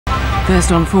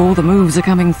First on 4, the moves are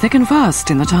coming thick and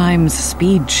fast in the Times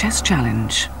Speed Chess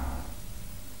Challenge.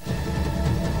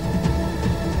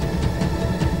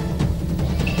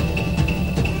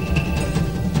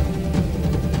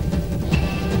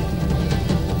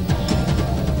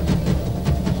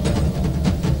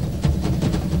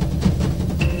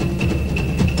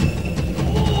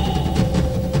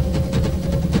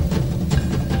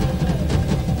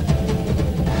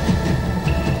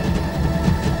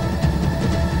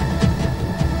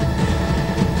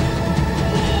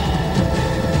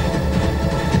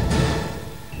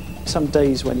 Some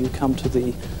days when you come to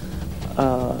the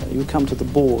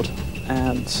board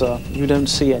and you don't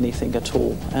see anything at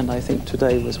all, and I think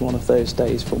today was one of those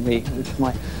days for me, which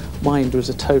my mind was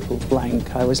a total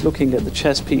blank. I was looking at the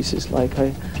chess pieces like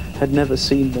I had never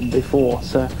seen them before,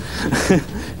 so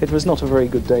it was not a very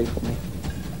good day for me.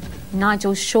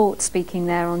 Nigel Short speaking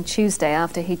there on Tuesday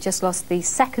after he'd just lost the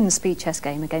second speed chess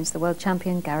game against the world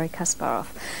champion Garry Kasparov.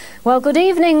 Well, good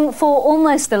evening for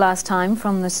almost the last time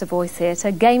from the Savoy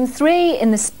Theatre. Game 3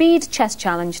 in the Speed Chess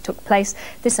Challenge took place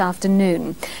this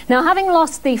afternoon. Now, having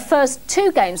lost the first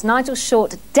 2 games, Nigel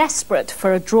Short desperate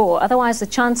for a draw. Otherwise, the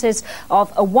chances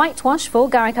of a whitewash for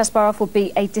Garry Kasparov would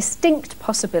be a distinct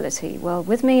possibility. Well,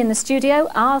 with me in the studio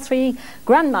are 3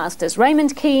 grandmasters,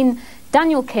 Raymond Keane,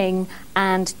 Daniel King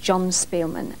and John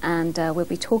Spielman, and we'll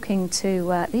be talking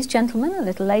to these gentlemen a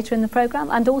little later in the programme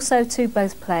and also to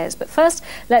both players. But first,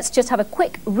 let's just have a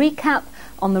quick recap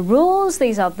on the rules.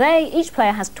 These are they. Each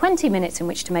player has 20 minutes in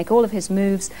which to make all of his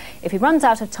moves. If he runs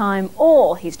out of time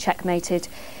or he's checkmated,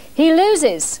 he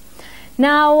loses.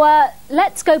 Now,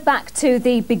 let's go back to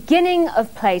the beginning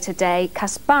of play today.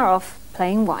 Kasparov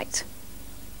playing white.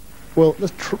 Well,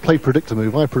 let's play predict a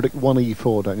move. I predict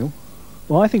 1e4, Daniel.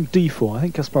 Well, I think d4. I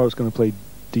think Kasparov's going to play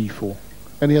d4.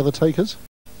 Any other takers?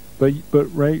 But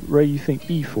Ray, you think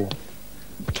e4?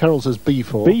 Carol says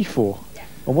b4. b4.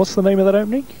 And what's the name of that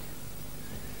opening?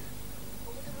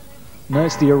 No,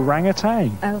 it's the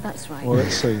orangutan. Oh, that's right. Well,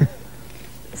 let's see.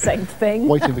 Same thing.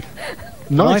 Waiting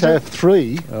for Knight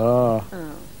f3. Oh,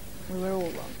 we were all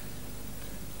wrong.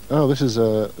 Oh,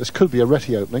 this could be a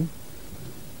Reti opening.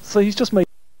 So he's just made